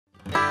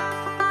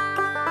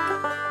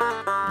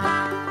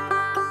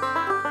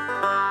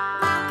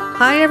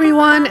Hi,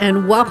 everyone,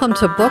 and welcome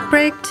to Book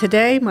Break.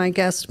 Today, my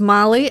guest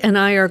Molly and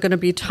I are going to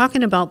be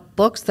talking about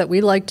books that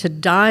we like to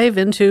dive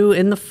into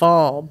in the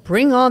fall.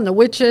 Bring on the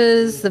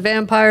witches, the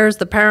vampires,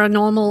 the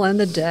paranormal,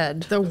 and the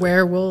dead. The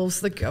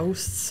werewolves, the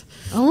ghosts.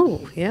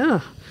 Oh,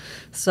 yeah.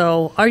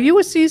 So, are you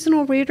a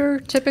seasonal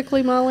reader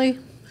typically, Molly?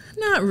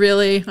 Not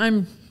really.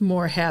 I'm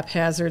more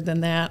haphazard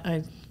than that.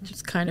 I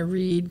just kind of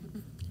read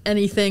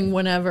anything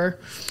whenever.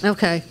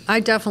 Okay. I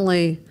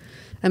definitely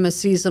am a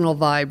seasonal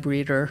vibe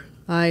reader.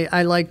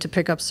 I like to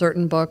pick up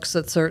certain books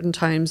at certain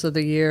times of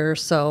the year.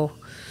 So,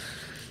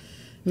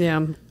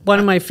 yeah, one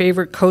of my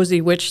favorite cozy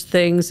witch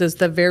things is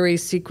The Very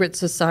Secret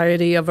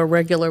Society of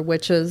Irregular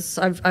Witches.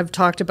 I've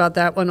talked about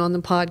that one on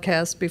the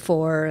podcast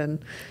before,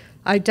 and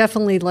I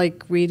definitely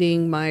like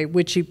reading my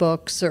witchy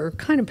books or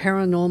kind of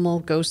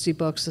paranormal, ghosty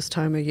books this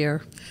time of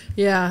year.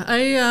 Yeah,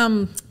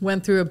 I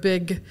went through a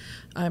big,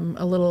 I'm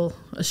a little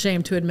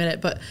ashamed to admit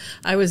it, but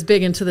I was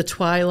big into the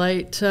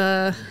Twilight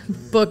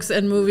books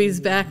and movies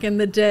back in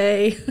the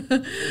day.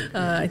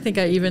 I think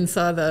I even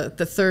saw the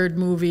third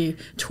movie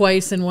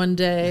twice in one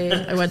day.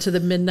 I went to the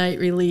midnight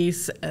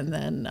release, and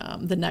then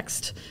the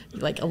next,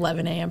 like,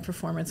 11 a.m.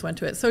 performance went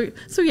to it.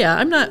 So yeah,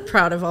 I'm not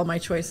proud of all my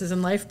choices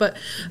in life, but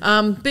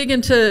big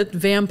into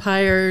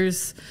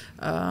vampires.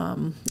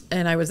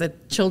 And I was a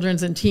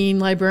children's and teen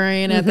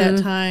librarian at that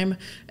time,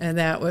 and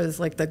that was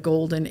like the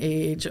golden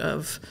age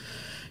of,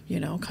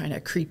 kind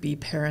of creepy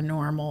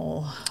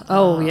paranormal.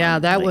 Oh, yeah,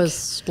 that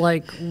was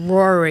like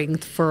roaring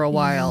for a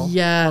while.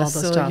 Yeah,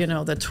 so,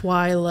 the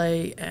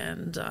Twilight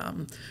and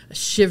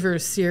Shiver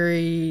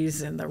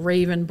series and the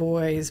Raven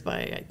Boys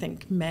by, I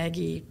think,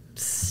 Maggie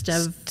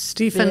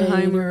Steve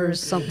Fader or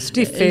something.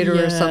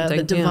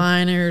 The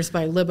Diviners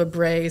by Libba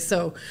Bray.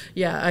 So,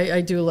 yeah,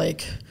 I do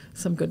like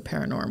some good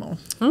paranormal.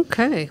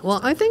 Okay. Well,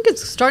 I think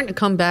it's starting to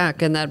come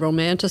back in that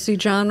romantasy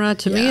genre.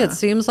 To me, it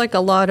seems like a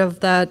lot of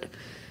that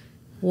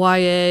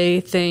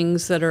YA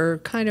things that are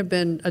kind of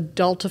been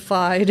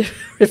adultified,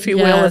 if you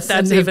will, if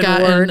that's even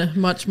a word. Gotten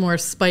much more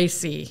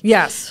spicy.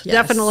 Yes,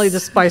 definitely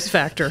the spice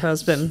factor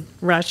has been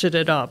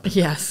ratcheted up.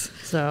 Yes.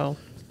 So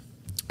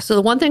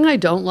the one thing I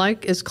don't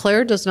like is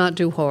Claire does not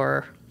do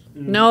horror.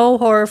 No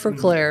horror for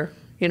Claire.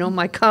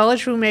 My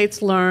college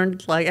roommates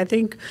learned, I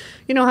think,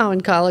 how in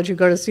college you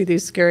go to see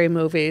these scary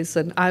movies,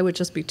 and I would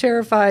just be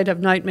terrified, have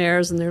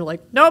nightmares, and they're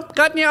like, nope,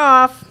 cutting you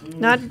off.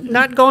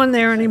 Not going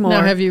there anymore.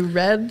 Now, have you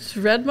read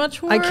much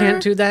horror? I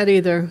can't do that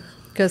either,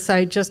 because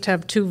I just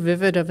have too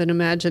vivid of an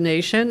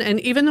imagination. And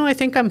even though I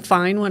think I'm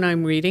fine when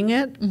I'm reading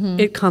it,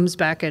 it comes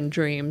back in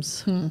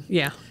dreams.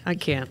 Yeah, I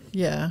can't.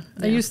 Yeah.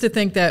 I used to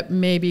think that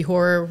maybe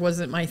horror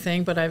wasn't my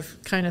thing, but I've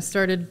kind of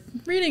started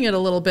reading it a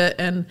little bit,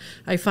 and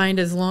I find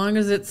as long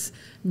as it's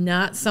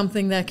not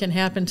something that can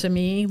happen to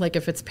me, like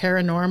if it's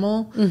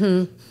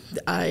paranormal,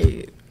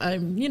 I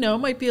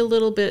might be a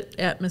little bit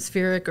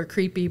atmospheric or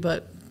creepy,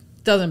 but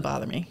doesn't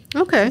bother me.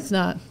 Okay. It's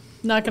not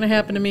going to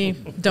happen to me.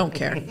 Don't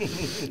care.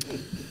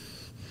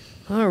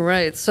 All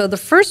right. So the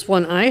first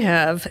one I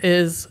have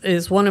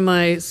is one of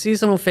my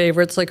seasonal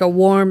favorites, like a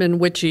warm and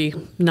witchy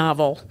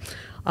novel.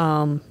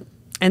 And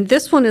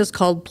this one is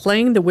called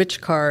Playing the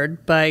Witch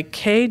Card by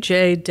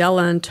K.J.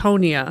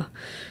 Dell'Antonia.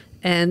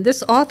 And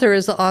this author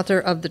is the author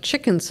of The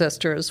Chicken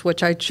Sisters,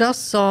 which I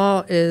just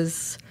saw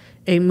is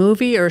a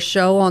movie or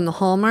show on the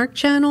Hallmark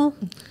Channel.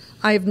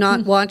 I have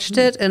not watched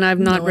it, and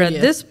I've not read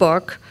this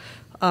book.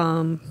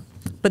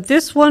 But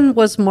this one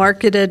was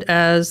marketed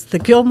as The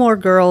Gilmore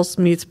Girls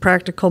meets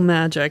Practical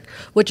Magic,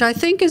 which I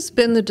think has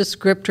been the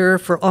descriptor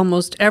for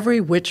almost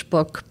every witch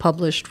book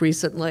published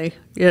recently.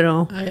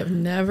 I have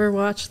never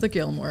watched The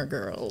Gilmore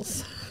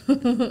Girls.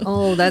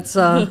 Oh, that's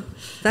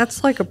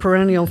like a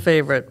perennial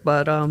favorite,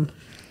 but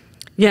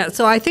yeah.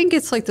 So I think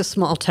it's like the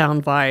small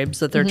town vibes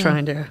that they're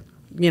trying to,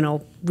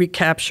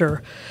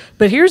 recapture.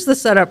 But here's the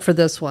setup for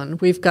this one.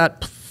 We've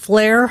got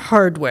Flair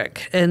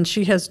Hardwick, and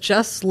she has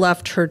just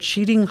left her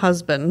cheating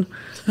husband,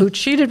 who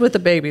cheated with a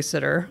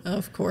babysitter.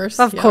 Of course.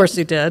 Of course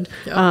he did.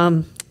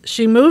 Yep.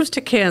 She moves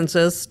to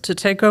Kansas to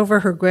take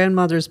over her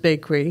grandmother's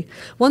bakery.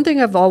 One thing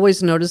I've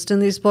always noticed in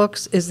these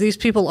books is these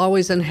people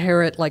always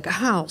inherit like a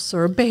house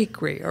or a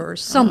bakery or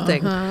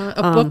something.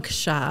 A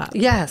bookshop.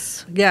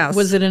 Yes.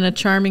 Was it in a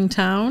charming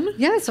town?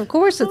 Yes, of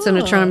course it's in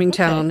a charming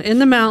town in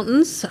the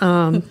mountains.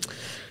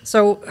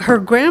 So her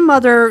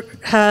grandmother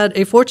had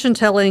a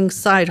fortune-telling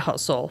side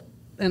hustle,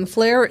 and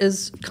Flair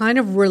is kind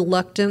of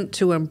reluctant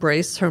to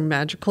embrace her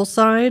magical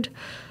side,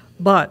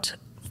 but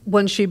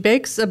when she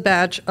bakes a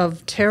batch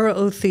of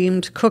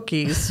tarot-themed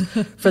cookies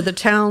for the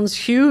town's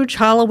huge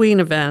Halloween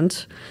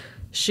event,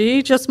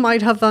 she just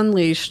might have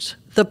unleashed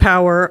the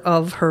power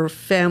of her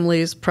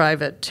family's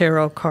private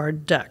tarot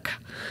card deck.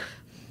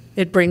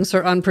 It brings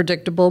her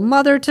unpredictable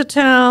mother to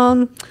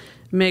town,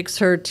 makes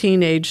her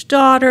teenage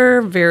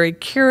daughter very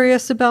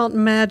curious about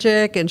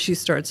magic, and she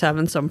starts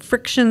having some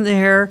friction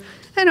there.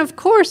 And of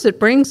course, it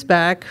brings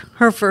back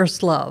her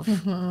first love.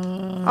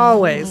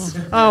 Always.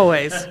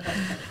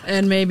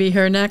 And maybe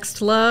her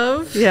next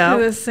love. Yeah.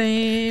 The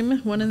same,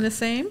 one and the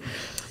same.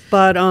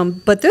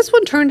 But this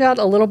one turned out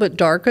a little bit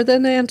darker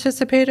than they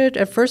anticipated.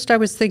 At first, I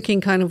was thinking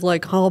kind of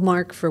like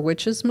Hallmark for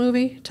Witches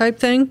movie type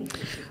thing.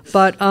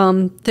 But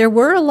there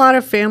were a lot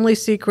of family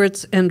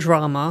secrets and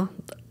drama.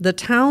 The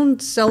town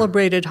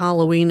celebrated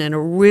Halloween in a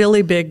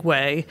really big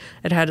way.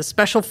 It had a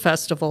special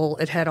festival.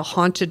 It had a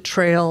haunted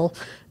trail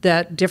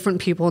that different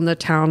people in the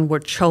town were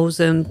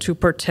chosen to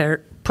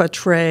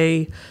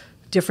portray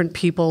different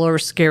people or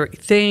scary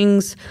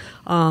things.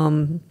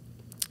 And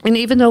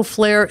even though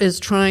Flair is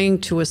trying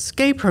to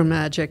escape her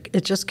magic,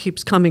 it just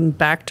keeps coming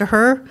back to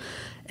her.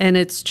 And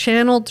it's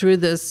channeled through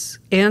this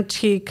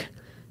antique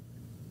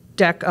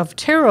deck of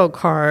tarot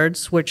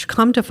cards, which,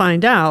 come to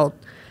find out,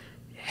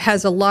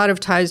 has a lot of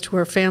ties to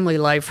her family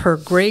life. Her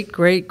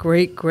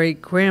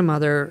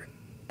great-great-great-great-grandmother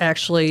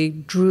actually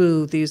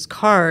drew these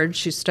cards.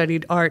 She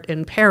studied art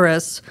in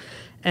Paris,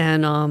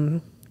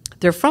 and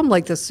they're from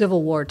like the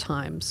Civil War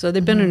time. So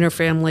they've been in her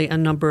family a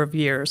number of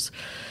years.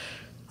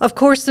 Of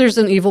course, there's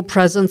an evil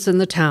presence in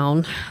the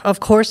town.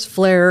 Of course,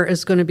 Flair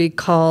is going to be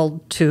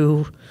called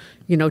to,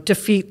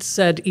 defeat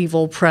said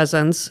evil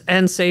presence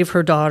and save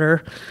her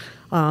daughter.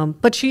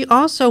 But she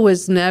also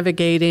is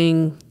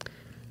navigating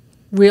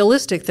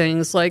realistic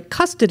things like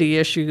custody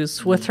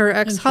issues with her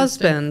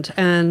ex-husband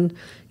and,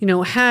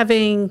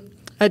 having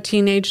a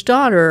teenage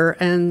daughter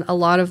and a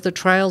lot of the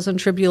trials and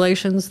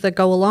tribulations that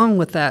go along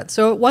with that.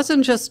 So it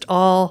wasn't just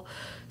all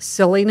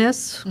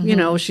silliness.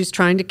 She's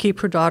trying to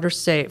keep her daughter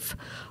safe.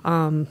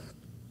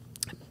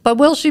 But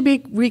will she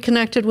be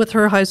reconnected with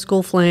her high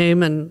school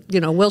flame? And,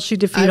 will she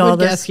defeat all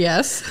this? I would guess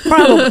yes.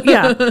 Probably,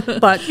 yeah.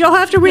 But you'll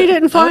have to read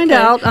it and find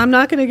out. I'm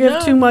not going to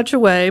give too much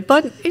away.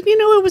 But,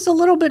 it was a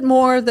little bit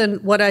more than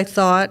what I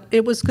thought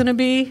it was going to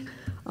be.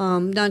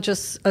 Not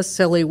just a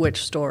silly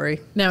witch story.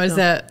 Now, is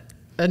that,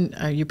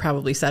 you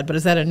probably said, but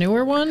is that a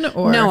newer one?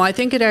 Or? No, I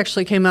think it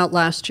actually came out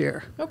last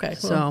year. Okay,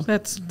 well,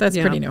 that's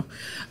pretty new.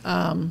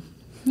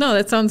 No,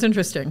 that sounds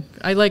interesting.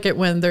 I like it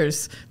when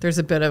there's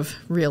a bit of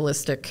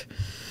realistic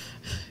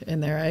in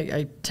there.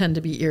 I tend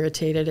to be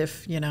irritated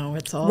if,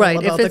 it's all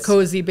about the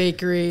cozy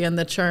bakery and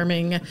the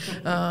charming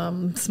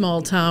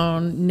small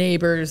town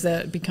neighbors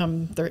that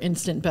become their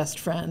instant best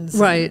friends.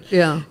 Right,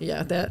 yeah.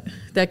 Yeah,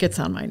 that gets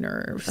on my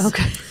nerves.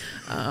 Okay.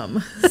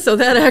 So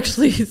that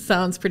actually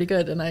sounds pretty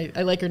good, and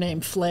I like her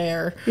name,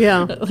 Flair.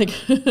 Yeah.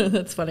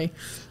 That's funny.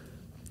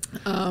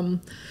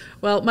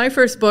 Well, my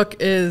first book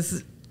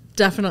is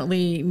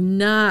definitely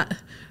not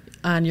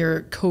on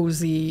your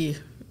cozy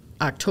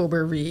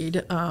October read.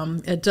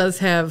 It does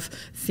have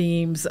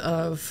themes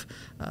of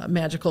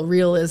magical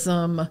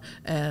realism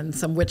and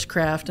some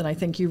witchcraft, and I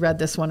think you read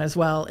this one as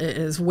well. It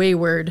is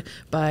Wayward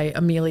by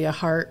Amelia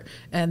Hart,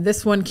 and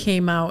this one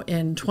came out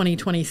in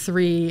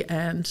 2023,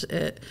 and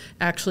it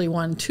actually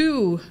won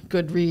 2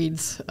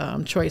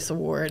 Goodreads Choice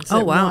Awards.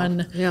 Oh, wow. It won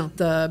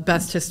the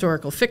Best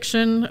Historical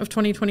Fiction of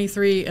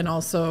 2023 and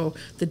also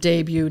the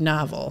debut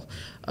novel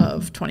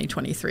of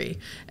 2023.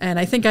 And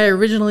I think I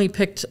originally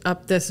picked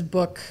up this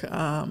book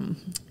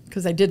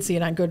because I did see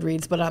it on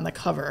Goodreads, but on the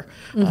cover.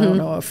 I don't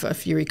know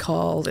if you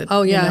recalled it.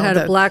 Oh, yeah, it had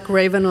a black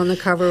raven on the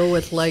cover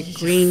with like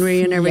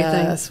greenery and everything.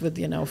 Yes, with,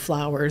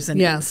 flowers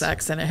and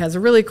insects. And it has a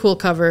really cool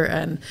cover.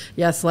 And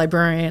yes,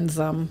 librarians,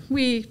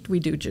 we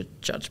do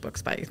judge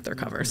books by their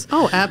covers.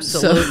 Oh,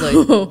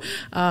 absolutely.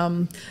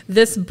 So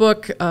this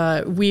book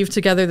weaved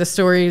together the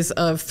stories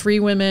of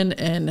 3 women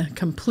in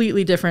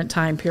completely different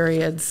time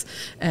periods.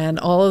 And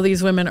all of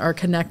these women are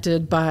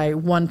connected by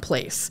one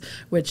place,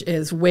 which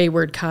is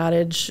Wayward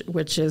Cottage,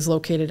 which is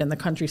located in the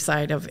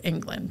countryside of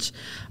England.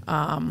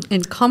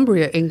 In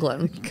Cumbria,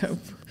 England.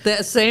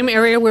 The same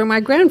area where my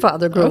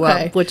grandfather grew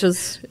up, which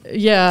is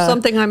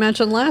something I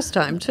mentioned last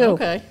time, too.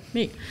 Okay,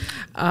 neat.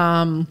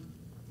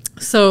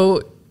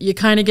 So you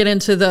kind of get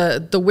into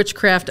the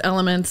witchcraft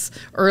elements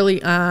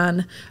early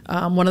on.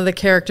 One of the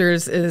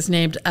characters is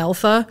named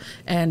Altha,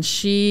 and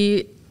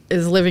she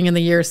is living in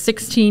the year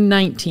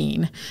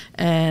 1619,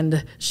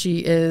 and she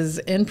is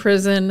in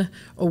prison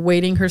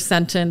awaiting her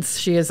sentence.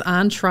 She is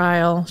on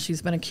trial.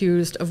 She's been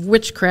accused of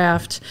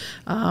witchcraft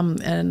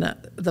and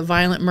the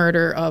violent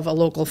murder of a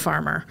local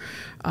farmer.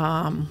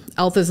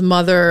 Altha's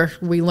mother,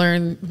 we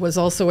learn, was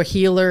also a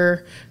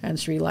healer, and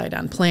she relied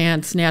on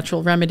plants,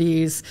 natural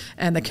remedies,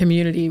 and the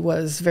community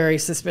was very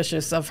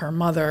suspicious of her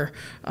mother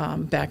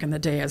back in the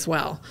day as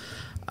well.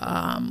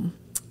 The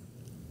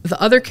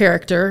other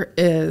character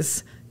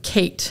is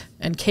Kate,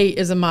 and Kate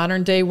is a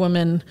modern-day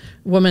woman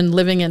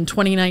living in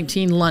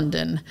 2019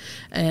 London,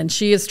 and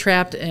she is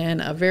trapped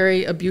in a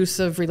very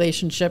abusive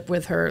relationship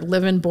with her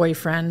live-in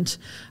boyfriend.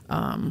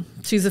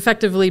 She's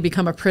effectively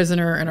become a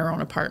prisoner in her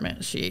own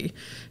apartment. She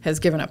has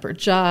given up her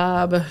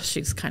job.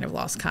 She's kind of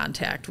lost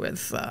contact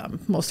with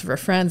most of her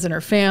friends and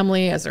her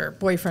family as her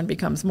boyfriend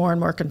becomes more and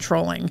more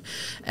controlling.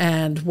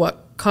 And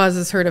what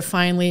causes her to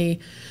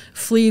finally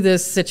flee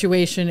this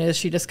situation is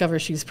she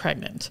discovers she's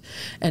pregnant,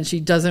 and she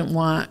doesn't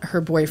want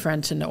her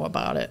boyfriend to know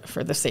about it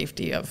for the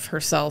safety of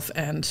herself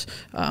and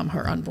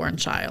her unborn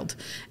child.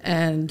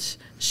 And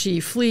she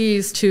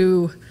flees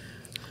to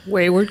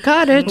Wayward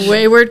Cottage.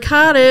 Wayward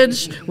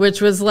Cottage,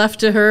 which was left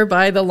to her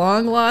by the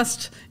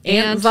long-lost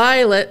Aunt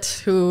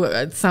Violet, who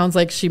it sounds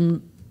like she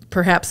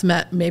perhaps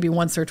met maybe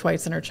once or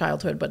twice in her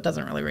childhood, but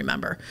doesn't really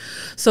remember.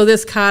 So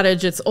this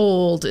cottage, it's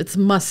old, it's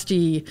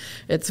musty,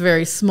 it's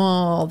very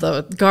small,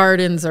 the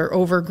gardens are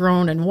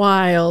overgrown and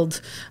wild,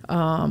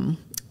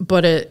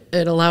 but it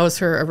allows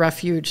her a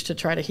refuge to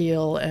try to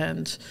heal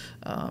and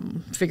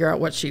figure out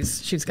what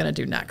she's going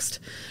to do next.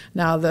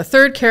 Now, the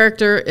third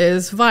character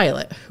is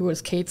Violet, who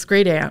is Kate's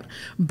great aunt,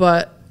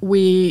 but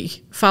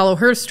we follow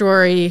her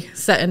story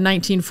set in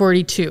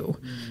 1942,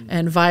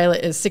 and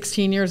Violet is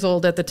 16 years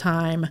old at the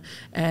time,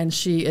 and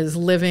she is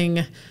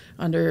living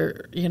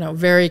under,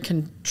 very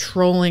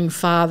controlling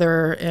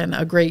father in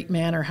a great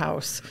manor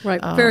house.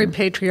 Right, very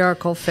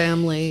patriarchal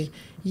family.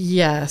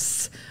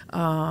 Yes,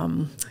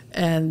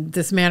 and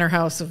this manor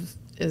house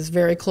is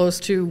very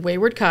close to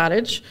Wayward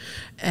Cottage,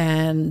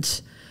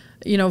 and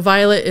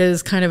Violet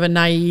is kind of a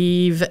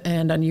naive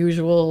and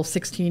unusual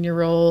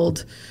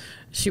 16-year-old.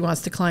 She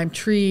wants to climb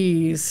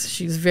trees.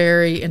 She's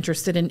very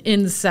interested in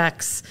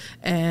insects,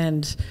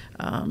 and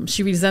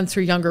she resents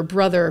her younger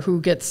brother, who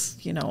gets,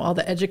 all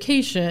the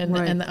education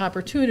and the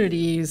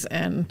opportunities.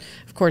 And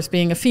of course,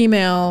 being a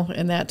female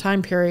in that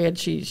time period,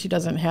 she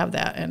doesn't have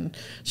that, and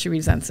she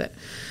resents it.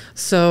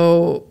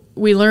 So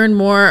we learn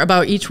more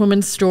about each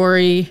woman's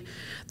story,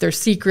 their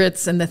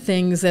secrets, and the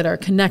things that are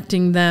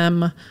connecting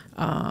them.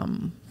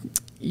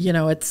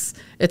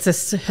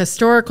 It's a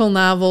historical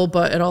novel,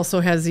 but it also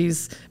has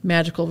these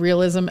magical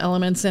realism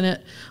elements in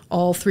it.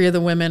 All three of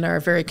the women are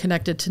very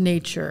connected to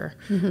nature,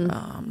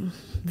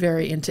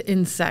 very into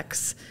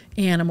insects,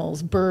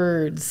 animals,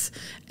 birds.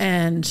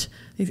 And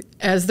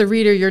as the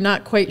reader, you're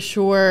not quite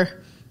sure,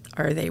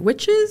 are they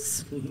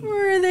witches?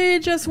 Or are they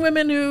just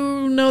women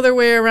who know their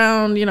way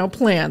around,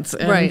 plants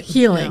and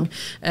healing? Yeah.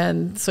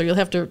 And so you'll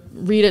have to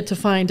read it to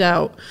find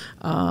out.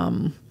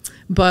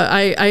 But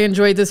I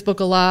enjoyed this book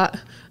a lot.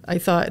 I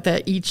thought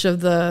that each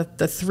of the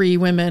three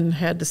women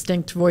had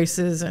distinct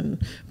voices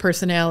and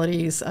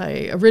personalities.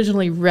 I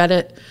originally read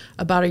it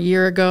about a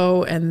year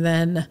ago, and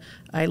then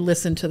I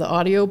listened to the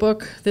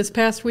audiobook this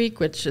past week,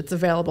 which it's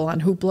available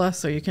on Hoopla,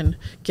 so you can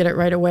get it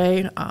right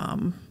away.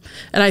 And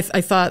I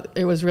thought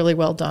it was really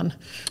well done.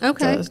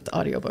 Okay. The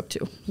audiobook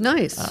too.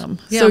 Nice.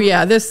 So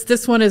yeah,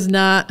 this one is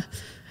not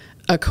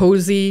a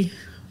cozy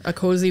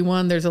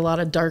one. There's a lot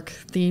of dark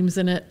themes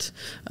in it.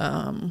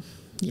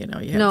 You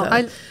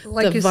have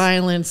the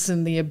violence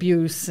and the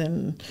abuse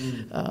and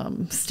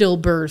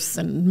stillbirths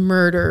and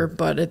murder,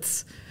 but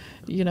it's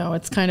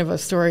kind of a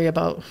story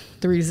about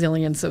the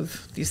resilience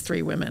of these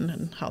three women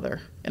and how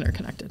they're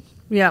interconnected.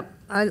 Yeah,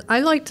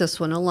 I like this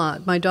one a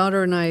lot. My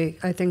daughter and I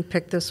think,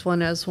 picked this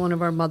one as one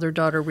of our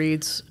mother-daughter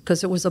reads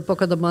because it was a Book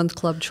of the Month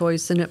Club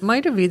choice, and it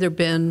might have either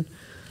been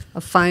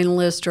a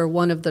finalist or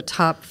one of the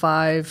top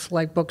 5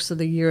 books of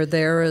the year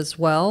there as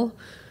well.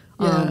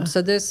 Yeah.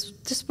 So this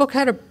book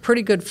had a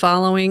pretty good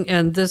following,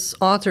 and this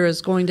author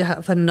is going to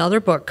have another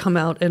book come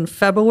out in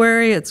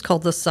February. It's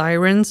called The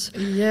Sirens.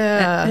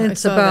 Yeah, and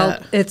it's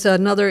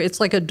it's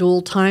like a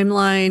dual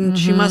timeline. Mm-hmm.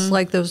 She must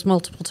like those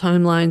multiple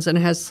timelines, and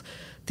it has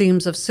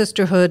themes of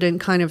sisterhood and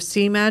kind of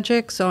sea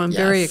magic. So I'm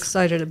very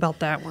excited about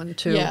that one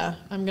too. Yeah,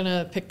 I'm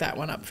gonna pick that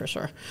one up for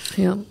sure.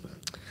 Yeah.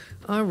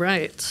 All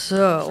right.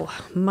 So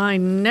my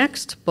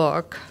next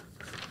book,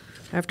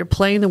 after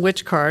playing the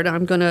witch card,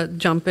 I'm going to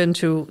jump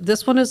into,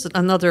 this one is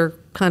another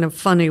kind of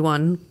funny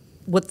one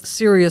with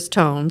serious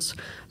tones.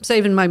 I'm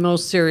saving my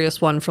most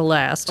serious one for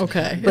last.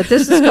 Okay. But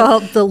this is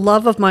called The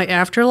Love of My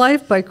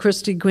Afterlife by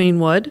Christy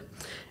Greenwood.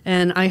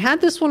 And I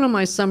had this one on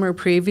my summer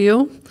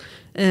preview,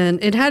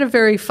 and it had a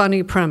very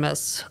funny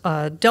premise.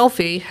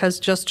 Delphi has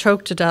just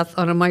choked to death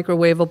on a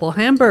microwavable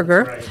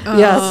hamburger. Right.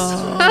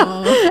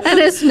 Yes. And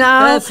is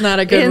now That's not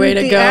a good way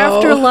to in the go.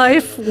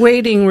 afterlife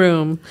waiting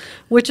room,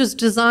 which is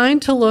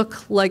designed to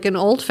look like an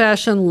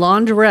old-fashioned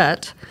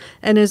laundrette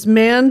and is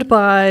manned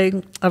by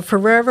a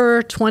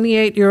forever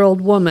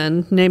 28-year-old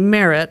woman named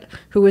Merritt,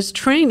 who is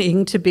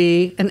training to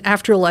be an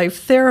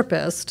afterlife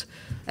therapist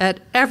at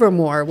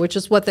Evermore, which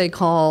is what they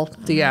call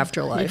the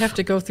afterlife. You have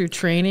to go through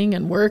training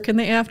and work in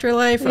the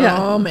afterlife? Yeah.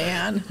 Oh,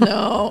 man.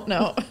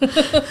 No.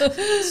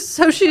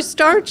 So she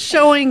starts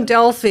showing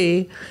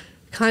Delphi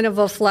kind of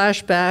a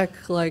flashback,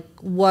 like,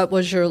 what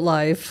was your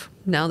life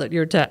now that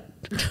you're dead?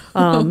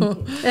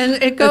 And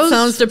it goes... That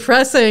sounds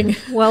depressing.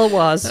 Well, it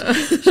was.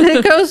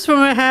 It goes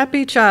from a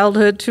happy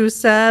childhood to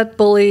sad,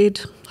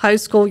 bullied high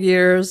school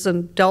years,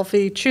 and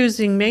Delphi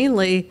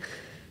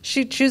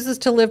she chooses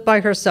to live by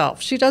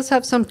herself. She does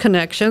have some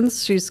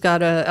connections. She's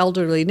got an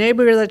elderly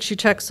neighbor that she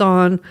checks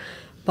on,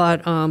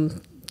 but,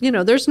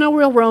 there's no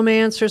real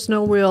romance. There's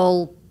no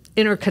real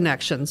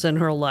interconnections in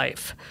her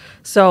life.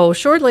 So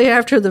shortly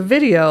after the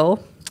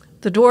video,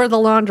 the door of the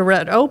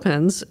laundrette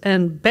opens,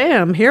 and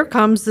bam, here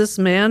comes this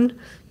man,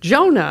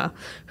 Jonah,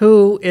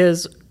 who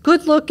is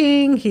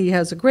good-looking. He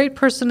has a great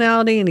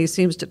personality, and he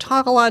seems to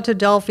talk a lot to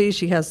Delphi.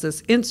 She has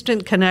this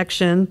instant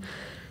connection.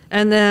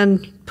 And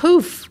then,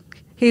 poof,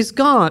 he's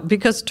gone,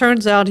 because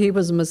turns out he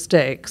was a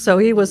mistake. So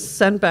he was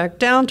sent back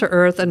down to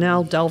Earth, and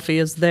now Delphi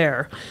is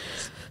there.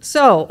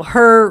 So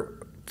her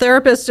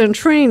therapist in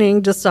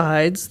training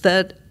decides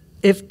that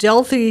if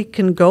Delphi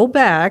can go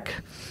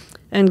back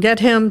and get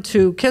him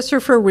to kiss her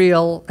for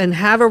real and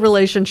have a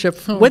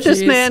relationship with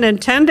this man in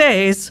 10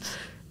 days,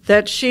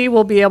 that she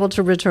will be able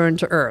to return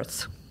to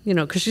Earth. You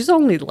know, because she's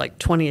only like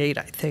 28,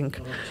 I think.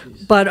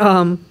 But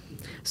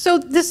so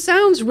this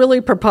sounds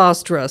really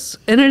preposterous,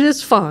 and it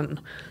is fun,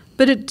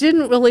 but it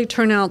didn't really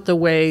turn out the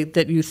way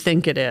that you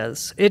think it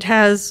is. It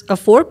has a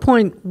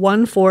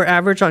 4.14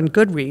 average on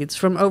Goodreads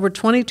from over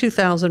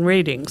 22,000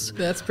 ratings.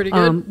 That's pretty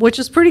good. Which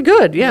is pretty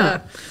good,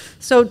 yeah.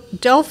 So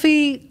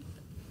Delphi,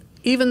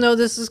 even though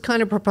this is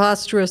kind of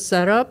preposterous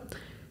setup,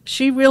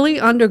 she really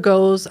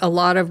undergoes a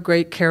lot of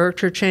great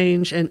character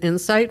change and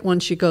insight when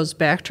she goes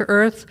back to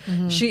Earth.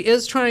 Mm-hmm. She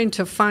is trying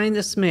to find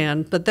this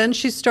man, but then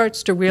she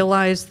starts to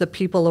realize the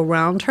people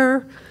around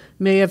her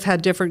may have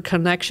had different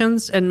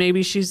connections, and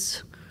maybe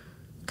she's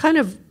kind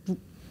of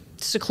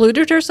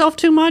secluded herself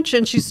too much,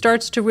 and she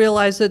starts to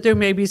realize that there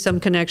may be some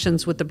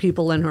connections with the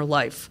people in her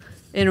life,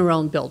 in her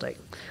own building.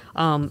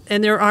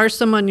 And there are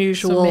some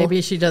unusual... So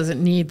maybe she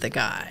doesn't need the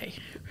guy.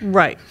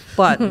 Right,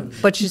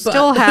 but she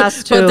still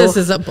has to. But this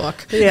is a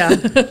book. Yeah.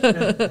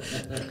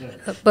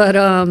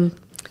 But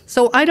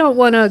so I don't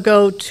want to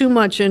go too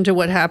much into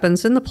what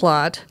happens in the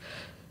plot,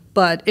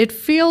 but it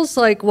feels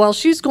like while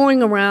she's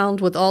going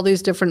around with all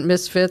these different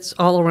misfits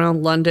all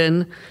around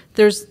London,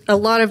 there's a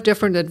lot of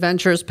different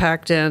adventures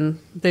packed in.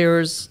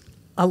 There's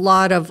a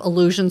lot of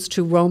allusions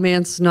to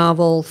romance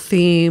novel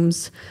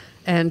themes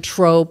and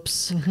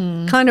tropes,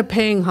 kind of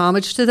paying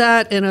homage to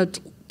that in a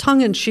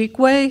tongue-in-cheek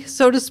way,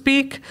 so to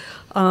speak.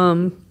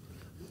 And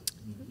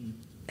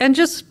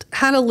just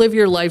how to live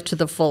your life to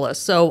the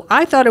fullest. So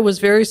I thought it was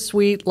very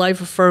sweet,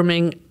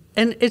 life-affirming,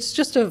 and it's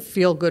just a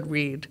feel-good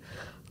read.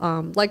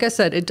 Like I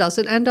said, it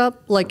doesn't end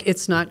up like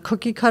it's not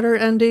cookie-cutter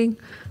ending,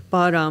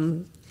 but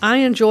I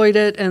enjoyed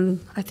it,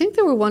 and I think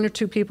there were one or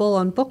two people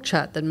on Book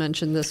Chat that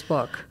mentioned this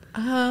book.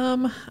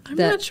 I'm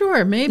not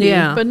sure, maybe,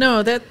 but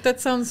no,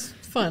 that sounds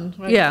fun.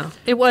 Right? Yeah,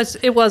 it was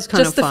kind of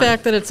fun. Just the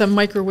fact that it's a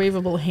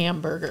microwavable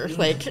hamburger,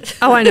 like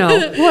oh, I know,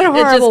 what a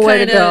horrible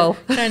way to go.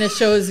 Kind of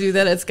shows you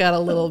that it's got a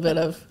little bit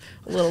of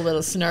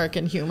snark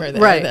and humor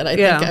there that I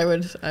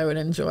think I would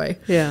enjoy.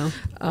 Yeah.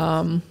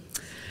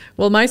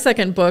 Well, my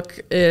second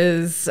book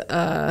is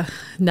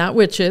not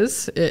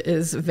witches, it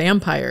is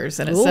vampires,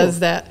 and it says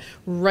that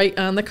right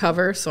on the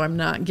cover, so I'm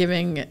not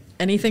giving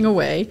anything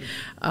away.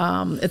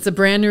 It's a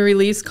brand new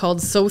release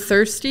called So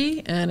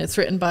Thirsty, and it's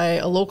written by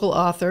a local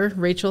author,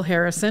 Rachel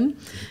Harrison,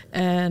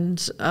 and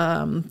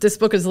this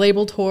book is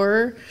labeled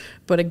horror,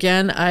 but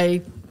again,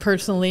 I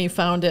personally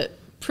found it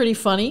pretty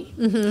funny.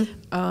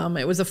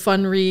 It was a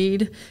fun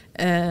read,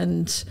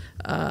 and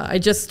I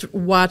just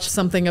watched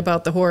something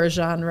about the horror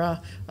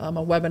genre, a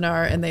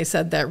webinar, and they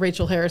said that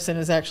Rachel Harrison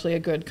is actually a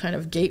good kind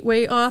of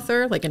gateway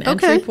author, like an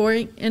entry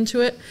point into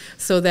it,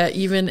 so that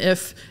even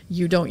if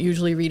you don't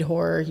usually read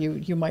horror,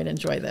 you might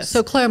enjoy this.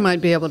 So Claire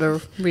might be able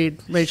to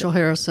read Rachel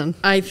Harrison.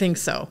 I think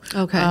so.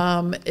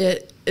 Okay.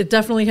 It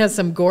definitely has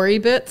some gory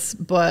bits,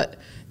 but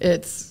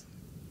it's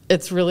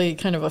really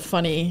kind of a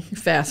funny,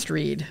 fast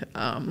read.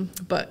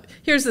 But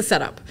here's the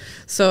setup.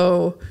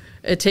 So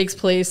it takes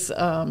place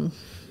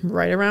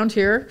right around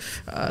here,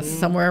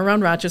 somewhere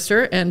around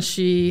Rochester. And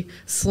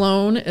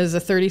Sloane is a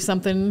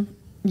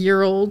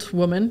 30-something-year-old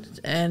woman,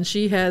 and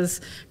she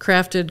has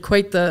crafted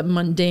quite the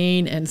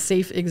mundane and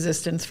safe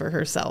existence for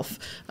herself.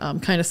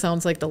 Kind of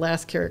sounds like the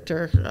last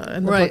character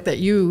in the book that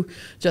you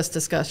just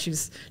discussed.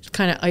 She's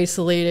kind of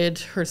isolated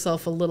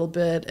herself a little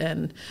bit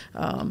and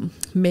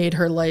made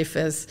her life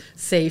as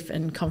safe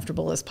and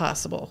comfortable as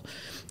possible.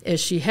 Is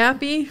she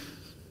happy?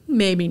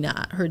 Maybe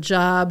not. Her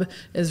job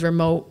is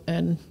remote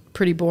and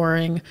pretty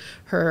boring.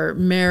 Her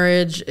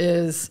marriage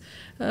is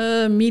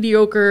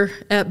mediocre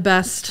at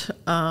best.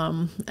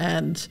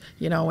 And,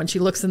 you know, when she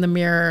looks in the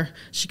mirror,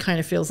 she kind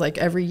of feels like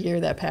every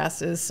year that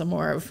passes, some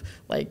more of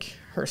like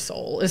her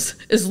soul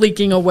is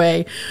leaking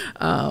away.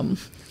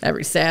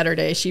 Every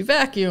Saturday she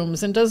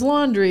vacuums and does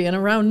laundry, and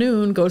around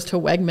noon goes to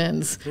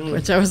Wegmans,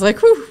 which I was like,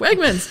 whew,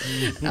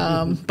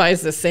 Wegmans.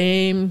 Buys the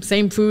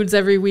same foods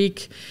every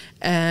week.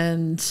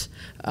 And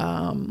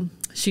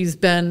she's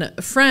been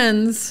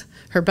friends.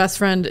 Her best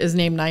friend is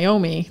named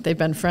Naomi. They've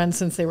been friends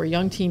since they were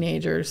young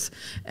teenagers.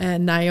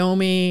 And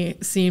Naomi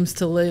seems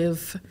to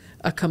live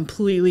a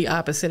completely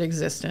opposite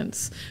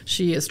existence.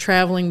 She is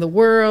traveling the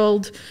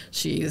world.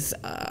 She's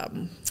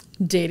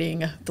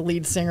dating the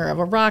lead singer of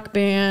a rock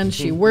band.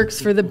 She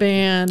works for the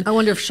band. I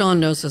wonder if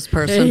Sean knows this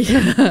person.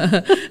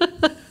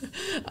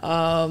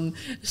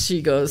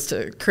 She goes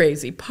to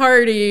crazy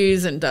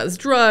parties and does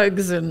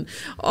drugs and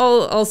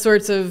all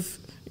sorts of,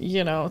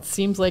 you know, it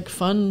seems like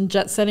fun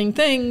jet-setting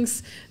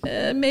things.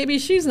 Maybe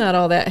she's not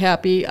all that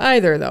happy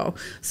either, though.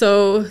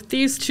 So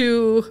these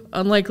two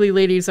unlikely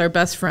ladies are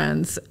best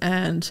friends,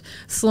 and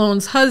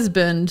Sloane's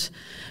husband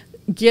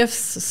gifts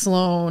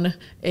Sloane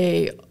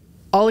a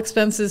all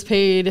expenses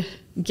paid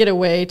get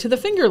away to the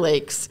Finger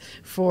Lakes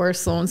for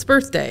Sloane's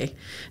birthday.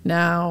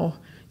 Now,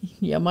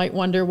 you might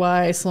wonder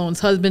why Sloane's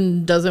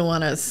husband doesn't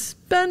want to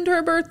spend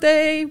her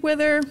birthday with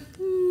her.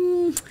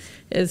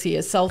 Is he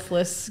a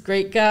selfless,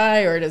 great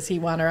guy, or does he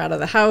want her out of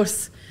the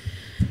house?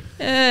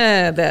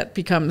 That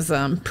becomes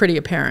pretty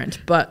apparent.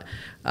 But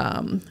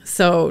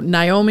so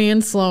Naomi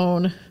and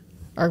Sloane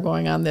are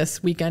going on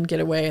this weekend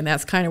getaway, and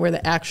that's kind of where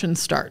the action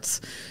starts.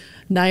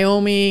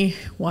 Naomi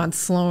wants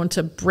Sloane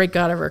to break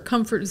out of her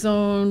comfort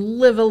zone,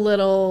 live a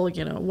little,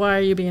 why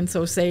are you being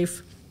so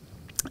safe?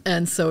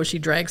 And so she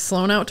drags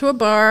Sloane out to a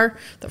bar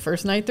the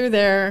first night they're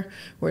there,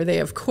 where they,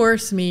 of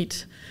course,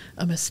 meet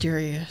a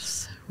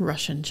mysterious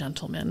Russian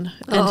gentleman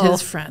and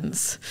his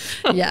friends.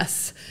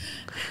 Yes.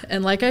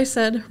 And like I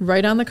said,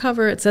 right on the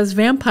cover, it says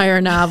vampire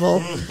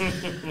novel.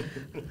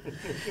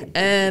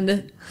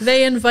 And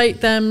they invite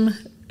them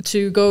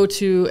to go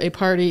to a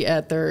party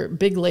at their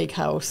big lake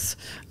house.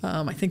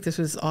 I think this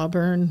was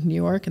Auburn, New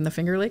York, in the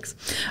Finger Lakes.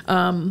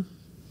 The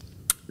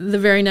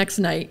very next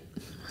night,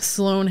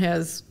 Sloane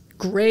has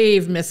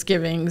grave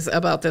misgivings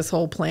about this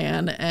whole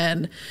plan,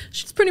 and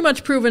she's pretty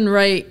much proven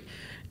right.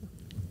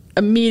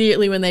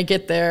 Immediately when they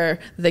get there,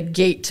 the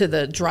gate to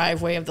the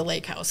driveway of the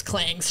lake house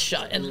clangs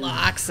shut and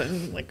locks,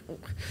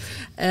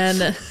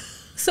 and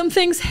some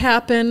things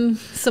happen,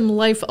 some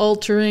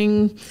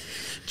life-altering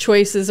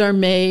choices are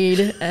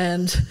made,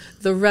 and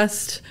the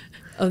rest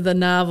of the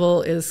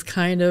novel is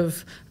kind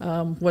of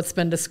what's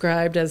been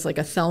described as like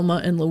a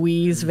Thelma and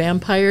Louise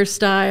vampire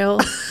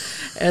style,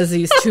 as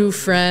these two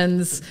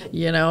friends,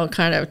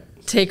 kind of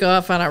take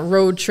off on a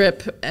road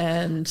trip,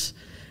 and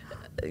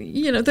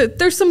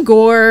there's some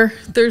gore,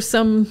 there's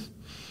some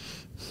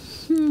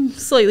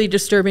slightly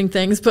disturbing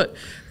things, but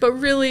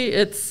really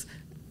it's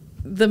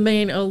a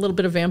little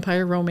bit of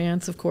vampire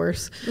romance, of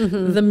course.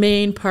 Mm-hmm. The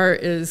main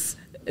part is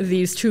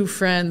these two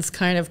friends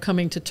kind of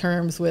coming to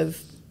terms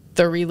with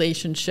their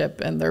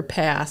relationship and their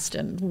past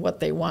and what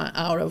they want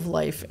out of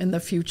life in the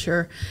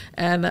future.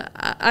 And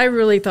I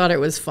really thought it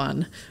was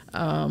fun.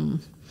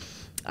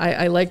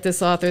 I like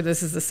this author.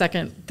 This is the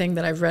second thing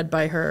that I've read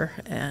by her.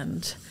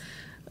 And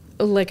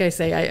like I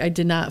say, I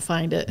did not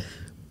find it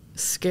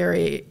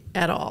scary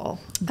at all.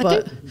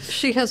 But I think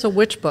she has a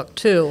witch book,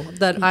 too,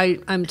 that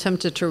I'm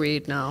tempted to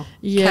read now.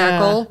 Yeah.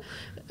 Cackle.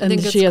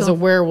 And she has a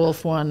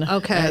werewolf one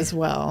as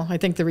well. I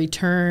think The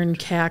Return,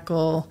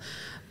 Cackle,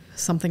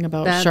 something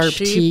about Bad sharp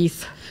Sheep.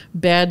 teeth.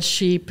 Bad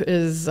Sheep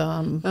is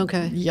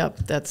okay. Yep,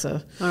 that's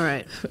all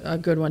right. A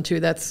good one too.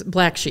 That's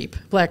Black Sheep.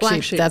 Black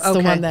Sheep. That's okay.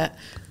 the one that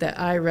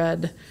I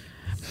read.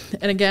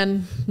 And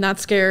again, not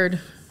scared.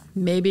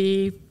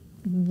 Maybe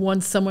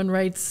once someone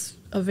writes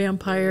a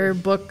vampire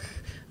book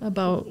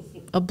about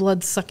a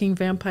blood-sucking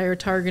vampire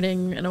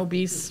targeting an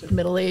obese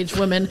middle-aged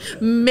woman,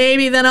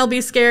 maybe then I'll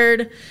be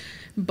scared.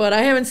 But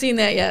I haven't seen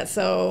that yet,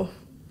 so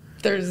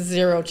there's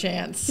zero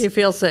chance. You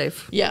feel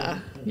safe. Yeah.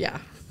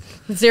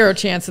 Zero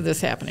chance of this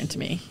happening to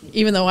me,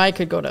 even though I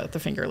could go to the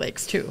Finger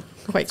Lakes, too,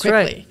 quite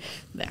quickly.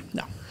 Right.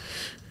 No.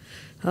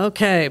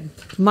 Okay.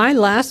 My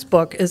last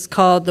book is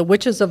called The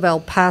Witches of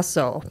El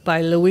Paso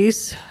by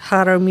Luis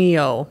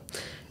Jaramillo.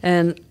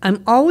 And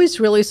I'm always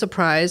really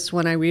surprised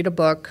when I read a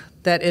book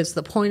that is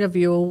the point of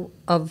view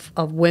of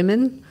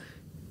women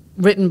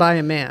written by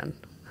a man.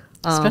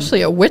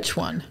 Especially a witch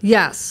one.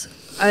 Yes.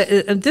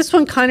 This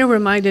one kind of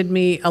reminded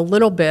me a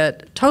little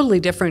bit, totally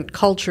different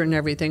culture and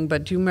everything,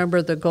 but do you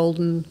remember the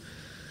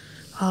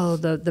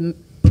the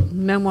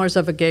Memoirs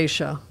of a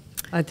Geisha?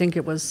 I think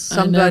it was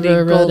somebody I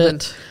never read golden.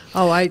 it.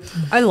 Oh, I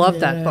love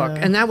that book.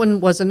 And that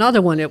one was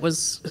another one. It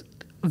was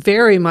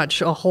very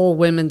much a whole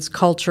women's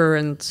culture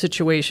and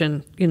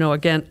situation.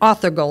 Again,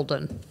 Arthur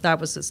Golden. That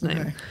was his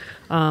name.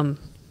 Okay.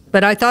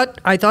 But I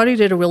thought he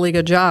did a really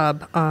good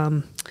job.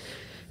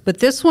 But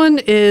this one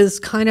is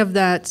kind of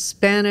that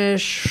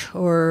Spanish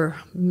or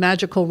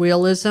magical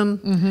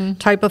realism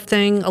type of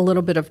thing. A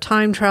little bit of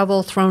time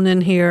travel thrown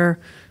in here,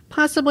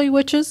 possibly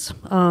witches.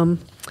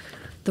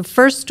 The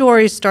first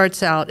story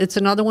starts out, it's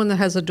another one that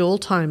has a dual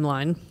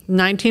timeline.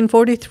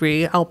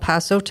 1943, El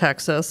Paso,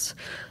 Texas.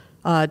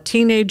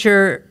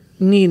 Teenager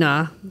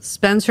Nina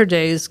spends her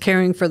days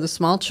caring for the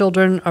small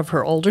children of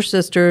her older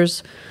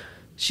sisters.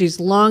 She's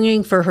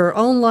longing for her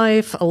own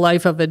life, a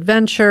life of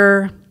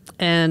adventure,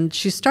 and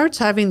she starts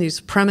having these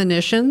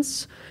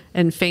premonitions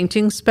and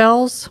fainting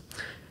spells.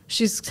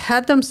 She's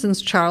had them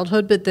since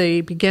childhood, but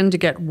they begin to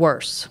get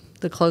worse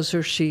the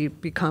closer she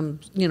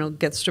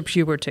gets to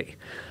puberty.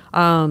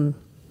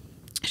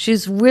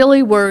 She's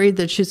really worried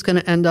that she's going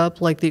to end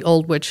up like the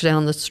old witch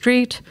down the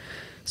street.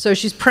 So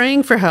she's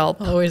praying for help.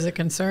 Always a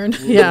concern.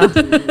 Yeah.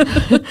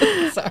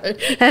 Sorry.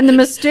 And the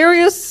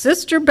mysterious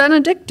Sister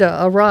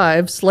Benedicta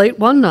arrives late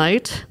one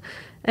night,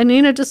 and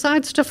Nina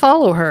decides to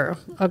follow her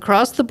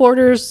across the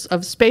borders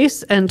of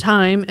space and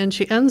time, and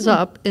she ends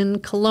up in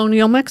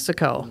colonial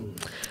Mexico.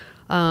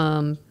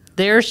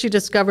 There she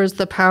discovers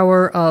the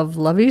power of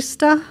La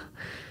Vista,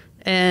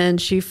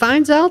 and she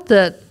finds out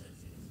that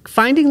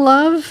finding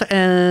love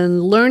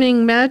and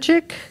learning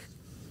magic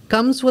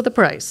comes with a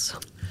price.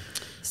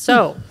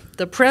 So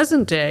the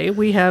present day,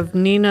 we have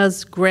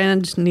Nina's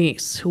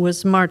grandniece, who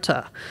is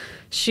Marta.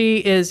 She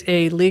is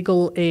a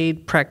legal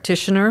aid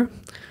practitioner.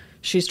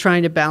 She's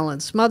trying to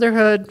balance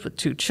motherhood with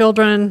 2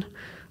 children.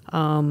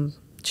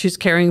 She's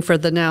caring for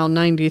the now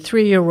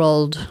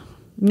 93-year-old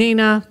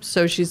Nina,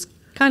 so she's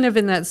kind of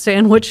in that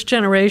sandwich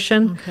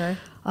generation. Okay.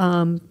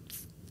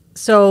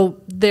 So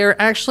they're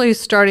actually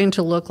starting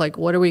to look like,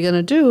 what are we going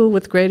to do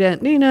with Great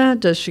Aunt Nina?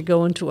 Does she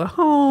go into a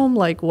home?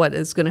 Like, what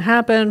is going to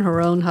happen?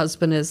 Her own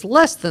husband is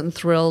less than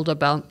thrilled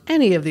about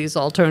any of these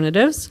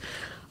alternatives.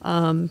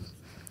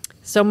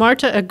 So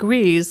Marta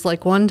agrees,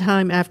 like one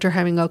time after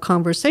having a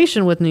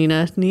conversation with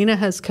Nina, Nina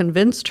has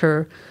convinced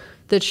her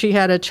that she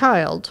had a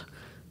child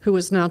who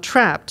is now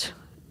trapped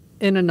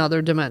in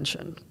another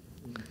dimension.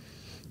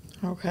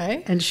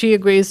 Okay. And she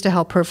agrees to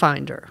help her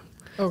find her.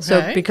 Okay.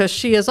 So because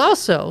she is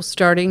also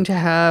starting to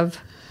have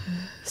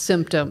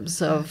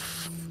symptoms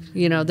of,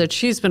 that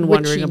she's been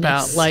wondering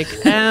about.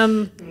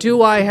 Witchiness. Like,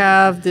 do I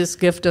have this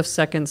gift of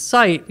second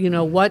sight?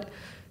 What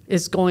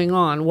is going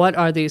on? What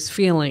are these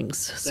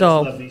feelings? That's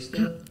So, La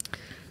Vista?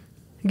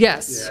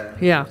 yes,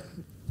 Yeah. yeah.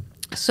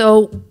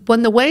 So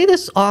when the way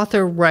this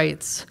author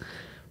writes,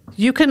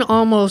 you can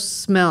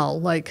almost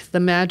smell like the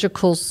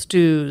magical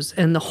stews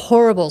and the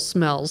horrible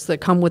smells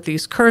that come with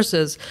these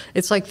curses.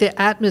 It's like the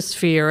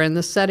atmosphere and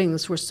the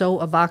settings were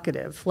so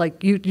evocative.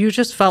 Like you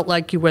just felt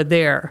like you were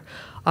there.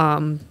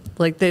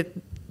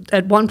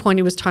 At one point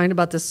he was talking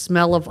about the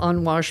smell of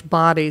unwashed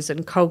bodies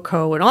and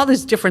cocoa and all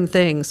these different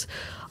things,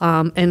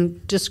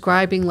 and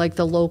describing like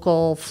the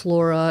local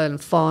flora and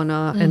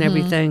fauna and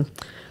everything.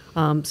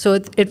 So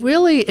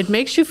it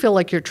makes you feel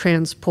like you're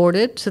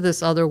transported to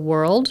this other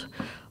world,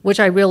 which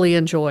I really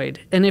enjoyed.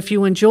 And if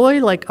you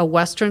enjoy like a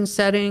Western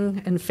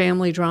setting and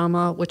family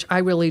drama, which I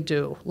really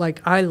do,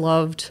 like I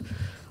loved,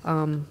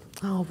 I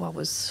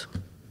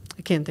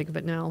can't think of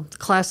it now,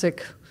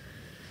 classic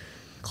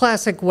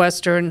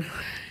Western,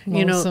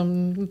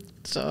 Lonesome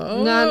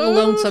Dove. not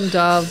Lonesome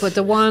Dove, but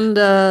the one,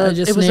 I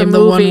just it was named a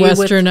the one movie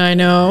Western I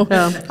know.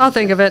 Yeah, I'll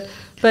think of it.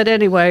 But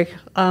anyway,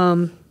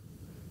 and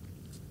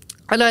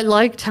I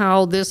liked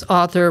how this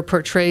author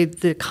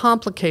portrayed the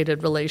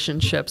complicated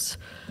relationships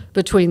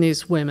between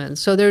these women.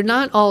 So they're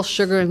not all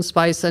sugar and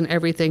spice and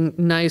everything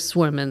nice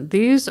women.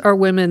 These are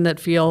women that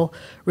feel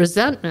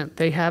resentment.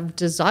 They have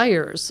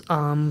desires.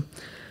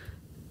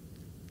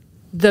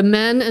 The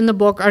men in the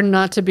book are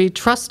not to be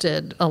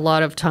trusted a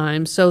lot of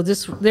times. So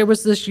there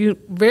was this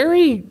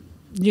very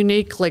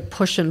unique like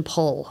push and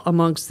pull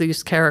amongst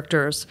these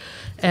characters.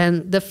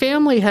 And the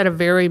family had a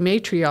very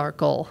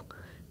matriarchal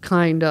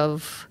kind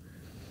of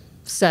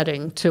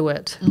setting to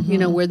it,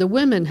 where the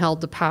women held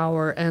the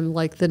power and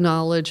like the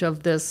knowledge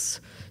of this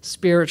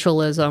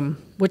spiritualism,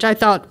 which I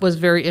thought was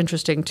very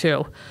interesting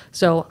too.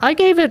 So I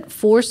gave it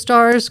 4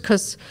 stars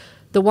because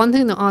the one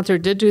thing the author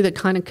did do that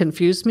kind of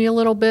confused me a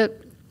little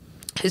bit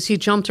is he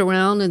jumped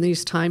around in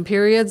these time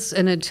periods,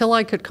 and until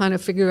I could kind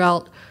of figure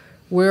out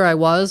where I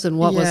was and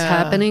what was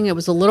happening, it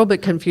was a little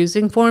bit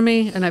confusing for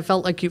me, and I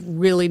felt like you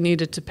really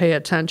needed to pay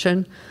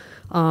attention.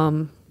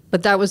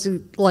 But that was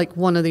like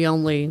one of the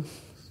only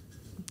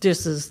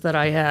disses that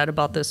I had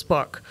about this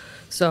book.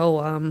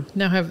 So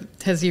Now,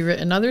 has he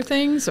written other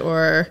things,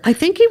 or? I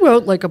think he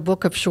wrote like a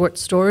book of short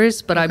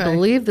stories, but I Okay.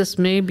 believe this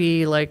may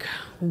be like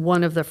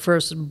one of the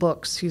first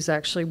books he's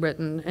actually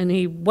written. And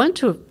he went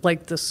to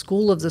like the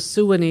School of the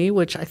Sewanee,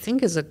 which I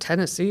think is at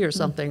Tennessee or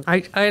something. I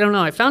don't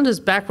know. I found his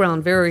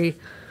background very,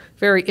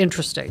 very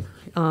interesting.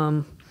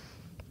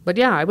 But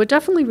yeah, I would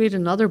definitely read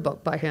another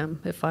book by him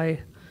if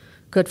I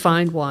could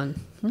find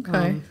one.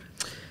 Okay.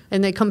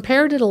 And they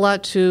compared it a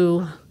lot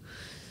to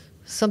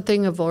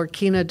something of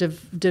Orkina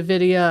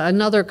Davidia,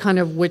 another kind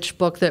of witch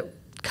book that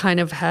kind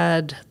of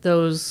had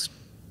those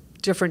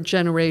different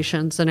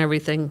generations and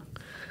everything.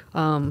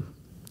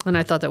 And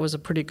I thought that was a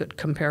pretty good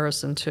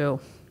comparison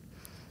too.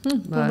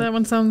 Well, that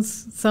one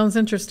sounds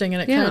interesting,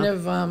 and it Yeah. kind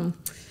of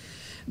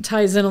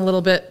ties in a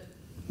little bit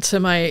to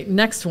my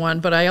next one.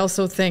 But I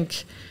also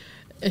think,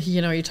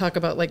 you talk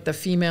about like the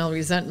female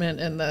resentment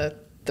and the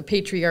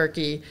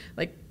patriarchy.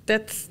 Like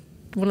that's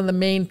one of the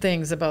main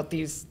things about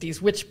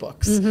these witch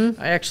books.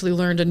 I actually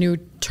learned a new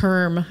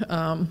term,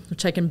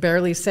 which I can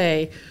barely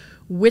say,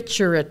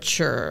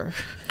 witcherature.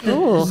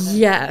 Oh.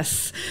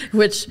 Yes,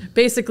 which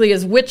basically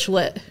is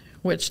witchlit,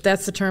 which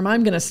that's the term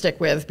I'm going to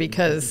stick with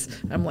because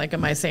I'm like,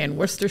 am I saying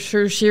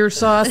Worcestershire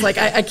sauce? Like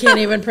I can't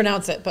even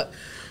pronounce it, but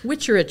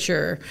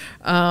witcherature.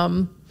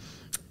 And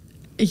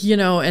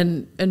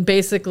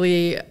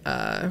basically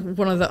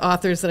one of the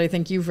authors that I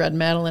think you've read,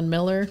 Madeline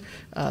Miller,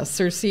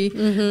 Circe,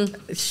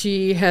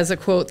 she has a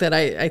quote that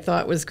I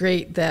thought was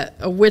great, that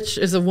a witch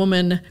is a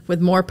woman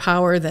with more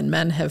power than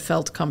men have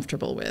felt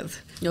comfortable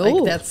with. Oh.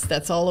 Like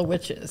that's all a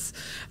witch is.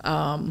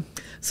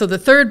 So the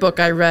third book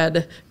I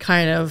read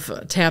kind of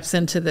taps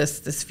into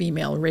this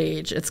female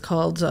rage. It's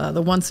called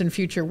The Once and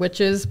Future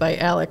Witches by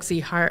Alex E.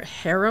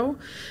 Harrow.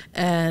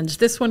 And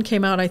this one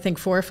came out, I think,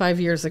 4 or 5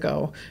 years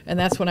ago. And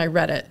that's when I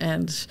read it.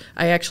 And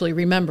I actually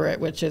remember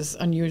it, which is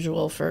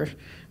unusual for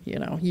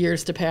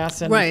years to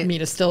pass and Right. me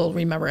to still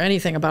remember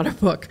anything about a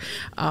book.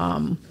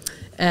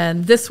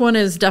 And this one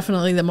is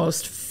definitely the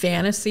most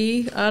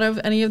fantasy out of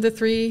any of the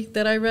three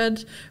that I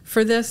read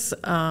for this.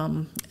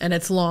 And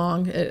it's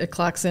long. It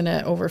clocks in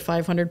at over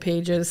 500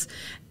 pages.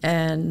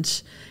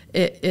 And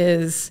it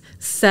is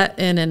set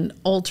in an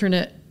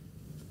alternate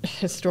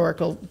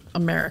historical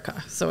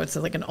America. So it's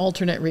like an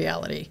alternate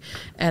reality.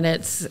 And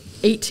it's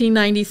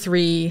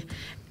 1893.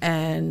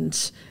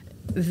 And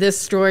this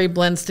story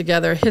blends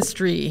together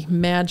history,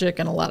 magic,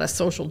 and a lot of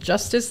social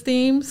justice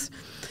themes.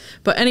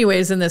 But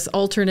anyways, in this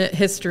alternate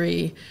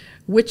history,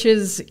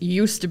 witches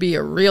used to be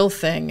a real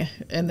thing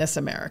in this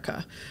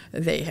America.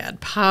 They had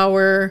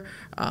power,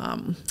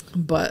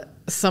 but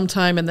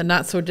sometime in the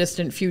not so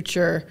distant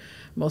future,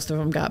 most of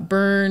them got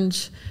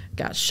burned,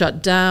 got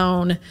shut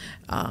down,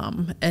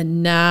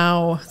 and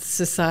now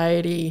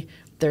society,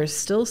 there's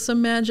still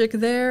some magic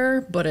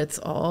there, but it's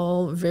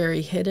all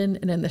very hidden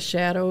and in the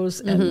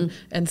shadows and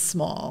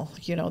small.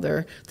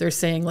 They're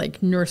saying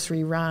like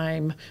nursery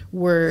rhyme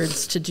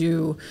words to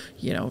do,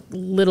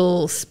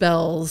 little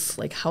spells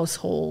like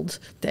household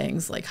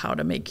things, like how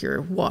to make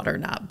your water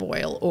not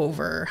boil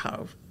over,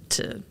 how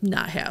to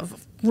not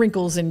have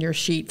wrinkles in your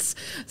sheets.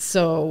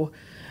 So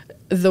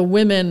the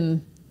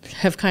women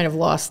have kind of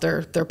lost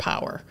their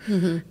power.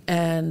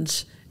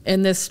 And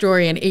in this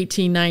story in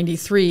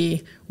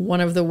 1893,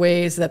 one of the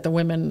ways that the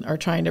women are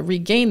trying to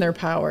regain their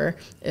power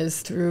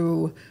is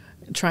through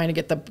trying to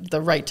get the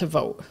right to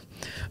vote.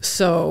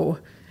 So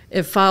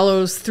it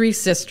follows three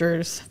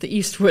sisters, the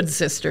Eastwood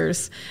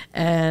sisters,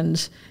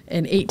 and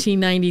in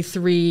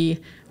 1893,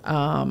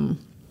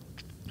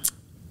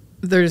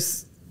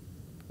 there's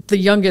the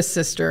youngest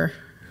sister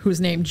who's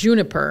named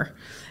Juniper,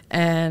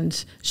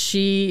 and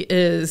she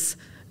is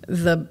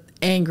the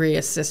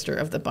angriest sister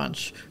of the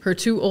bunch. Her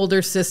two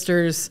older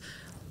sisters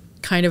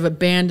kind of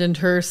abandoned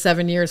her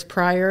 7 years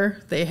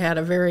prior. They had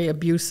a very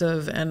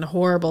abusive and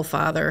horrible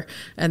father,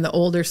 and the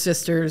older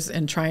sisters,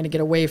 in trying to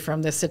get away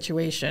from this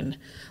situation,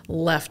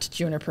 left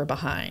Juniper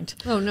behind.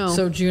 Oh, no.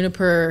 So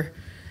Juniper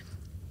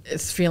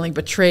is feeling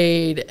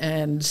betrayed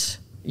and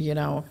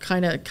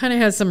kind of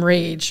has some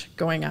rage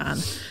going on.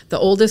 The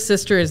oldest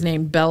sister is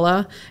named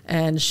Bella,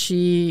 and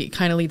she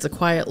kind of leads a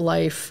quiet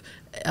life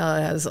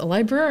as a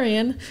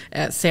librarian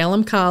at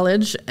Salem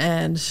College,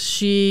 and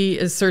she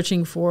is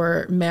searching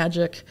for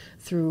magic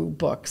through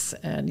books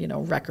and,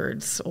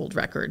 old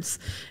records.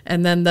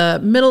 And then the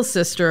middle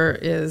sister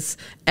is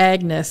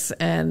Agnes,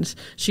 and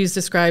she's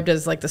described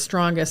as like the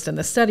strongest and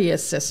the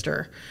steadiest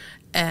sister.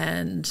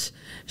 And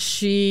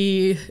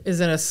she is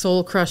in a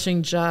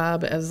soul-crushing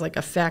job as like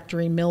a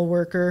factory mill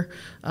worker.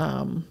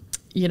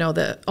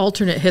 The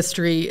alternate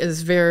history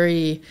is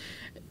very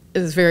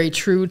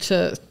true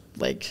to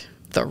like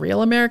the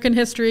real American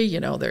history.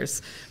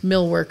 There's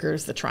mill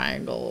workers, the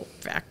Triangle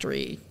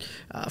Factory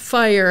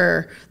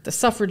fire, the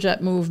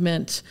suffragette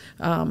movement.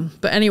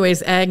 But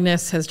anyways,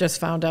 Agnes has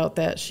just found out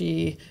that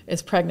she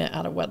is pregnant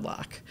out of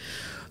wedlock.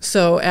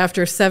 So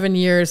after 7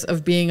 years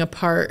of being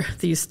apart,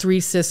 these three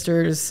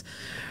sisters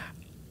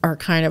are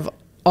kind of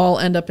all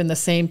end up in the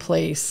same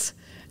place,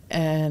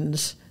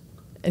 and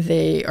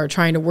they are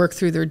trying to work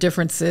through their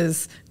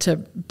differences to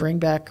bring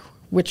back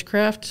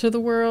witchcraft to the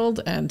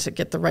world and to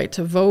get the right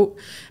to vote.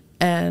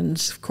 And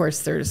of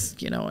course, there's,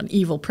 an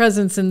evil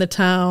presence in the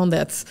town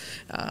that's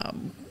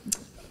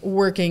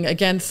working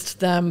against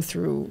them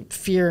through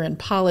fear and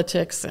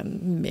politics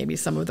and maybe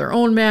some of their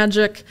own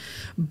magic.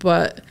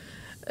 But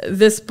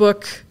this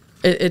book,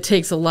 it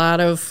takes a lot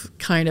of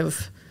kind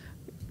of,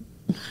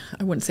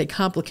 I wouldn't say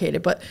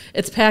complicated, but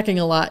it's packing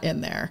a lot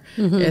in there.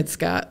 It's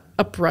got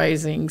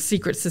uprising,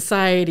 secret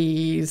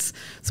societies,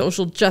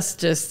 social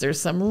justice,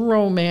 there's some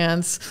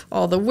romance,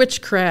 all the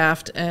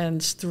witchcraft,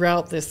 and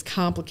throughout this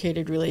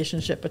complicated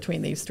relationship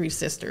between these three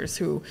sisters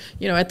who,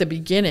 at the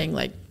beginning,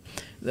 like,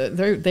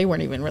 they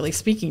weren't even really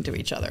speaking to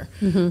each other.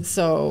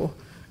 So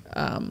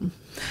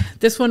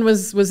this one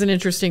was an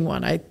interesting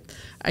one.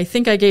 I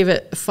think I gave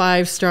it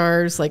 5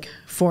 stars, like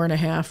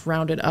 4.5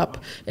 rounded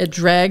up. It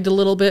dragged a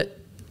little bit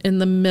in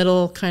the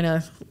middle, kind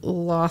of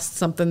lost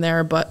something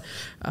there, but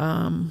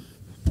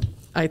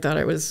I thought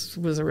it was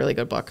a really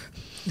good book.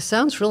 It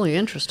sounds really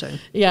interesting.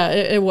 Yeah,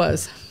 it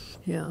was.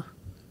 Yeah.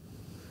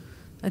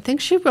 I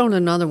think she wrote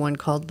another one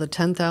called The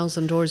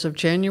 10,000 Doors of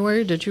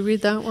January. Did you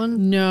read that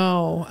one?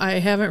 No, I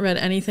haven't read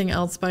anything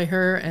else by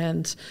her,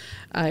 and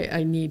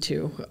I need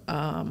to.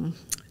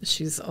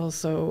 She's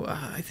also,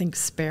 I think,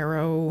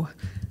 Sparrow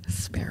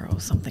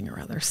something or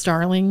other.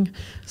 Starling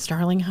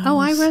House. Oh,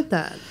 I read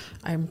that.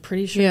 I'm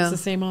pretty sure it's the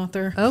same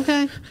author.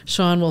 Okay.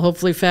 Sean will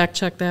hopefully fact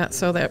check that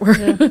so that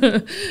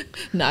we're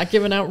not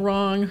giving out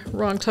wrong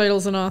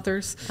titles and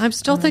authors. I'm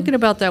still thinking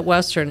about that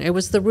Western. It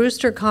was the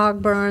Rooster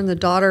Cogburn, the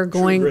daughter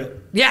going. True Grit.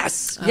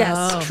 Yes.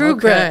 Oh, True okay.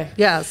 Grit.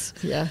 Yes.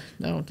 Yeah,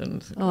 no, it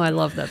didn't. Oh, I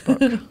love that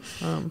book.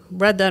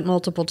 Read that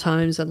multiple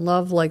times and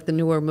love like the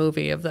newer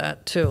movie of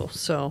that too.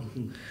 So,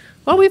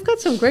 well, we've got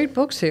some great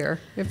books here.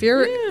 If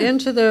you're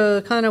into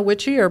the kind of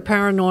witchy or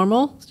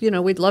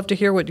paranormal, we'd love to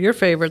hear what your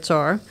favorites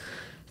are.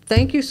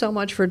 thank you so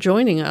much for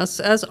joining us.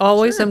 As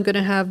always, Sure. I'm going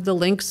to have the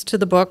links to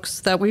the books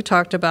that we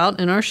talked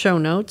about in our show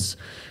notes.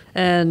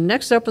 And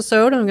next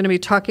episode, I'm going to be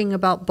talking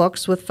about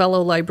books with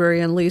fellow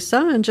librarian Lisa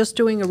and just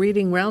doing a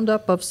reading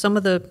roundup of some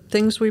of the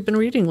things we've been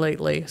reading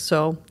lately.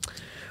 So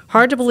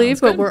hard to believe,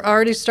 Sounds but good. we're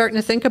already starting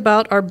to think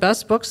about our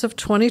best books of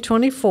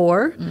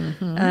 2024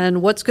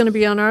 and what's going to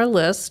be on our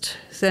list.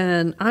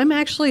 And I'm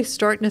actually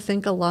starting to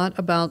think a lot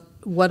about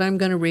what I'm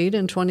going to read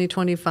in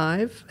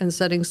 2025 and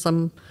setting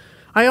some.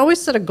 I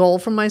always set a goal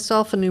for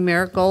myself, a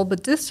numeric goal,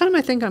 but this time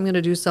I think I'm going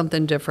to do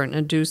something different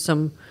and do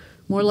some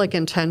more like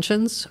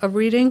intentions of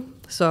reading.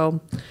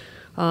 So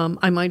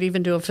I might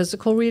even do a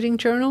physical reading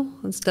journal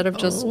instead of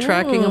just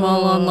tracking them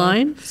all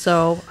online.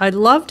 So I'd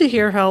love to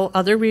hear how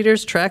other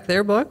readers track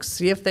their books,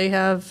 see if they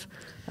have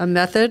a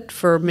method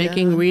for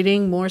making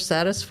reading more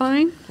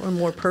satisfying or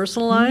more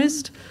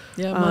personalized.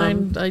 Yeah,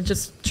 mine, I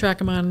just track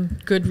them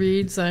on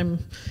Goodreads.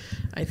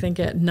 I think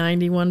at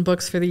 91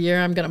 books for the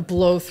year. I'm going to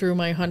blow through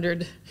my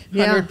 100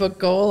 book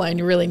goal. I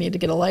really need to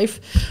get a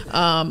life.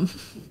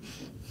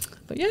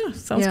 But yeah,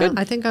 sounds good.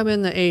 I think I'm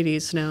in the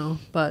 80s now,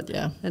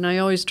 and I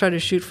always try to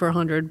shoot for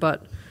 100,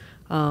 but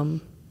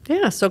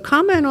so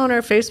comment on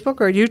our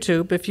Facebook or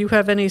YouTube if you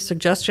have any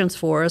suggestions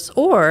for us,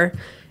 or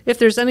if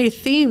there's any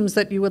themes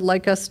that you would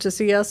like us to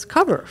see us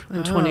cover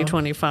in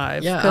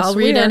 2025. Yeah, I'll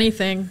read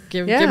anything.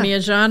 Give me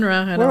a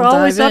genre, and we're I'll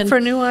always dive up in. for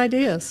new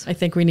ideas. I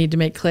think we need to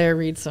make Claire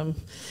read some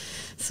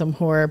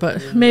horror,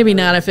 but maybe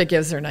not if it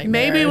gives her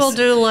nightmares. Maybe we'll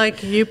do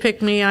like you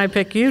pick me, I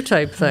pick you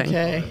type thing.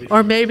 Okay.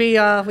 Or maybe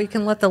we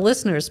can let the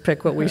listeners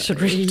pick what we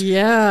should read.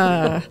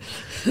 Yeah.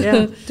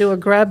 Do a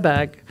grab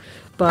bag.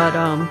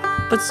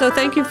 But so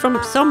thank you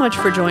so much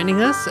for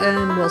joining us,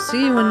 and we'll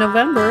see you in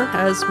November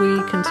as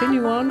we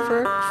continue on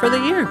for the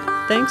year.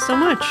 Thanks so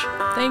much.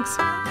 Thanks.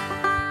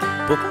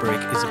 Book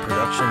Break is a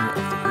production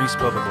of the Greece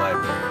Public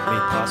Library,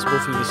 made possible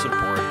through the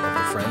support of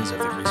the Friends of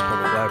the Greece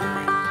Public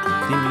Library.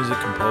 Theme music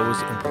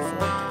composed and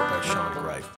performed by Sean Greif.